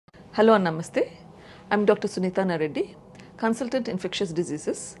Hello and Namaste. I am Dr. Suneetha Narreddy, Consultant Infectious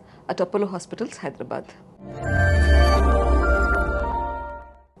Diseases at Apollo Hospitals, Hyderabad.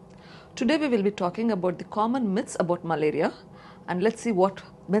 Today we will be talking about the common myths about malaria, and let's see what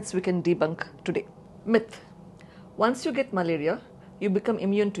myths we can debunk today. Myth: once you get malaria, you become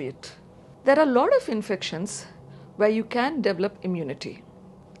immune to it. There are a lot of infections where you can develop immunity.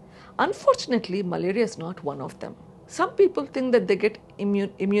 Unfortunately, malaria is not one of them. Some people think that they get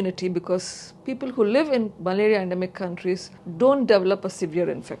immunity because people who live in malaria endemic countries don't develop a severe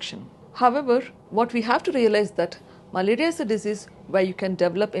infection. However, what we have to realize that malaria is a disease where you can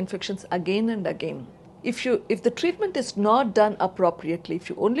develop infections again and again. If the treatment is not done appropriately, if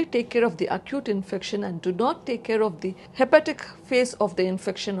you only take care of the acute infection and do not take care of the hepatic phase of the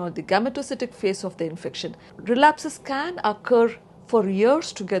infection or the gametocytic phase of the infection, relapses can occur for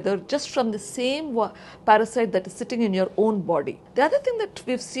years together just from the same parasite that is sitting in your own body. The other thing that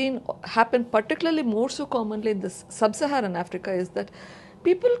we've seen happen particularly more so commonly in this sub-Saharan Africa is that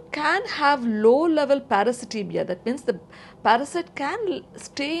people can have low-level parasitemia. That means the parasite can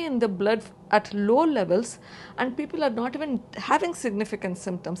stay in the blood at low levels and people are not even having significant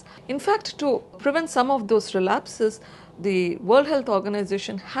symptoms. In fact, to prevent some of those relapses, the World Health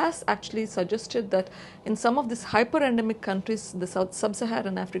Organization has actually suggested that in some of these hyper-endemic countries, the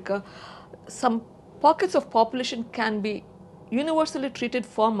sub-Saharan Africa, some pockets of population can be universally treated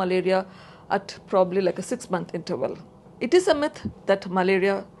for malaria at probably like a 6-month interval. It is a myth that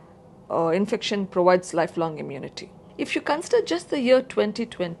malaria infection provides lifelong immunity. If you consider just the year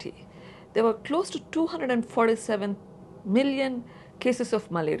 2020, there were close to 247 million cases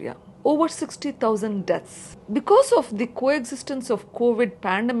of malaria, over 60,000 deaths. Because of the coexistence of COVID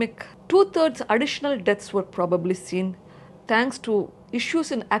pandemic, 2/3 additional deaths were probably seen thanks to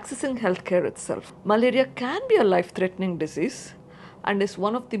issues in accessing healthcare itself. Malaria can be a life-threatening disease and is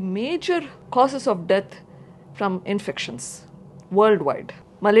one of the major causes of death from infections worldwide.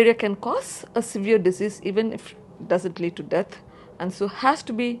 Malaria can cause a severe disease even if it doesn't lead to death, and so has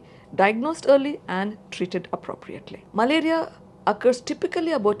to be diagnosed early and treated appropriately. Malaria occurs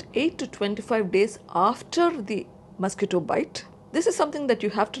typically about 8 to 25 days after the mosquito bite. This is something that you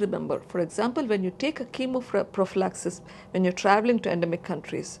have to remember. For example, when you take a chemoprophylaxis, when you're traveling to endemic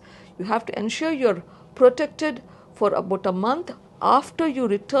countries, you have to ensure you're protected for about a month after you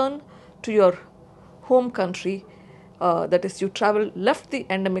return to your home country, that is, you left the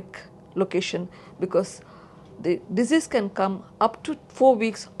endemic location, because the disease can come up to 4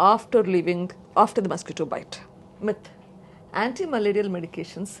 weeks after the mosquito bite. Myth: anti-malarial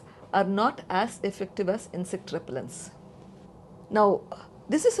medications are not as effective as insect repellents. Now,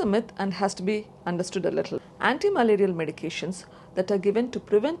 this is a myth and has to be understood a little. Anti-malarial medications that are given to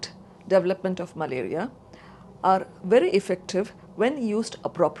prevent development of malaria are very effective when used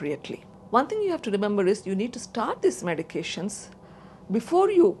appropriately. One thing you have to remember is you need to start these medications before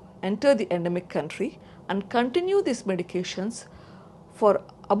you enter the endemic country and continue these medications for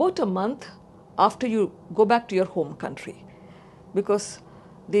about a month after you go back to your home country, because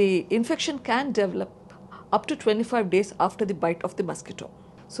the infection can develop up to 25 days after the bite of the mosquito.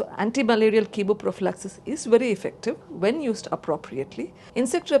 So anti-malarial chemoprophylaxis is very effective when used appropriately.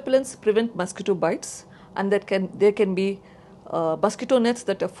 Insect repellents prevent mosquito bites, and there can be mosquito nets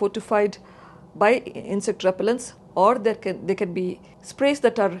that are fortified by insect repellents, or they can be sprays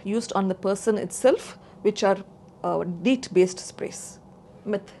that are used on the person itself, which are DEET-based sprays.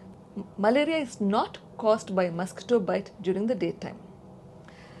 Myth: malaria is not caused by a mosquito bite during the daytime.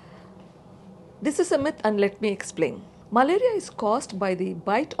 This is a myth, and let me explain. Malaria is caused by the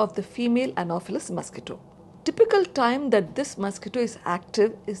bite of the female Anopheles mosquito. Typical time that this mosquito is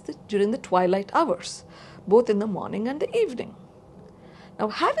active is during the twilight hours, both in the morning and the evening. Now,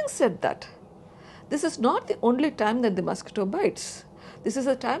 having said that, this is not the only time that the mosquito bites. This is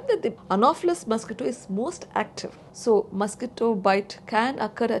a time that the Anopheles mosquito is most active. So, mosquito bite can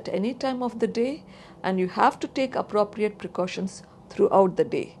occur at any time of the day, and you have to take appropriate precautions throughout the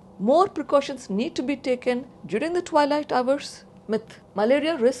day. More precautions need to be taken during the twilight hours. Myth: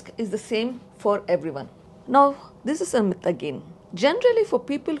 malaria risk is the same for everyone. Now, this is a myth again. Generally, for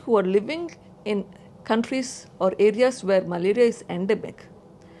people who are living in countries or areas where malaria is endemic,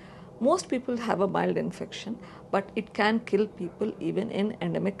 most people have a mild infection, but it can kill people even in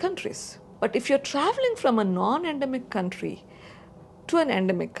endemic countries. But if you're traveling from a non-endemic country to an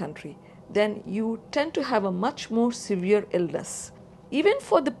endemic country, then you tend to have a much more severe illness. Even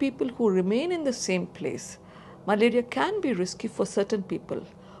for the people who remain in the same place, malaria can be risky for certain people.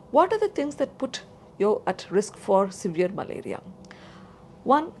 What are the things that put you at risk for severe malaria?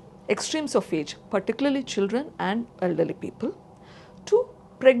 One, extremes of age, particularly children and elderly people. 2,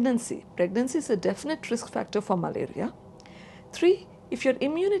 Pregnancy. Pregnancy is a definite risk factor for malaria. 3, if your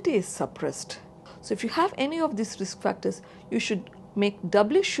immunity is suppressed. So if you have any of these risk factors, you should make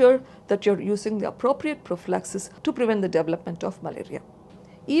doubly sure that you're using the appropriate prophylaxis to prevent the development of malaria.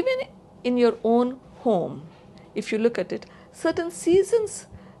 Even in your own home, if you look at it, certain seasons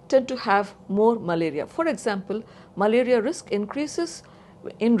tend to have more malaria. For example, malaria risk increases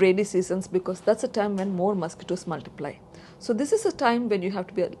in rainy seasons because that's a time when more mosquitoes multiply. So this is a time when you have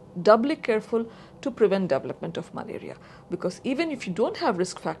to be doubly careful to prevent development of malaria, because even if you don't have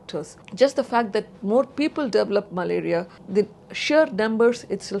risk factors, just the fact that more people develop malaria, the sheer numbers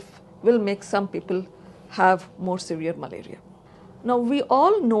itself will make some people have more severe malaria. Now we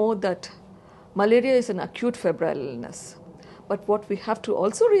all know that malaria is an acute febrile illness, but what we have to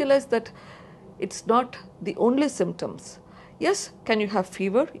also realize that it's not the only symptoms. Yes, can you have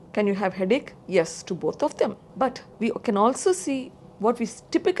fever? Can you have headache? Yes, to both of them. But we can also see, what we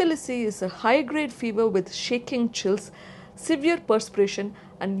typically see is a high-grade fever with shaking, chills, severe perspiration,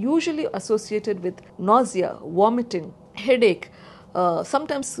 and usually associated with nausea, vomiting, headache,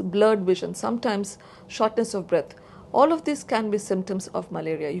 sometimes blurred vision, sometimes shortness of breath. All of these can be symptoms of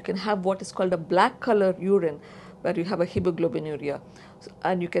malaria. You can have what is called a black color urine, where you have a hemoglobinuria,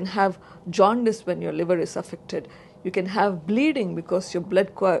 and you can have jaundice when your liver is affected. You can have bleeding because your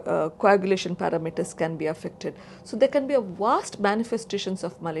blood coagulation parameters can be affected. So there can be a vast manifestations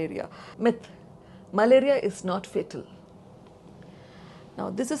of malaria. Myth: malaria is not fatal.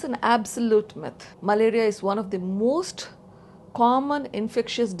 Now this is an absolute myth. Malaria is one of the most common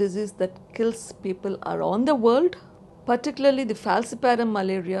infectious disease that kills people around the world. Particularly the falciparum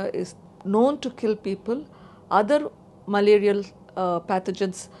malaria is known to kill people. Other malarial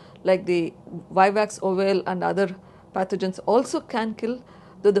pathogens like the vivax ovale and other pathogens also can kill,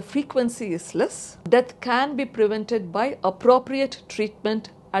 though the frequency is less. Death can be prevented by appropriate treatment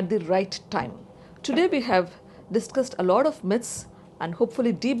at the right time. Today we have discussed a lot of myths and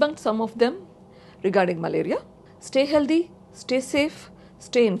hopefully debunked some of them regarding malaria. Stay healthy, stay safe,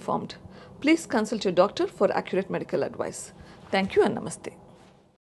 stay informed. Please consult your doctor for accurate medical advice. Thank you and namaste.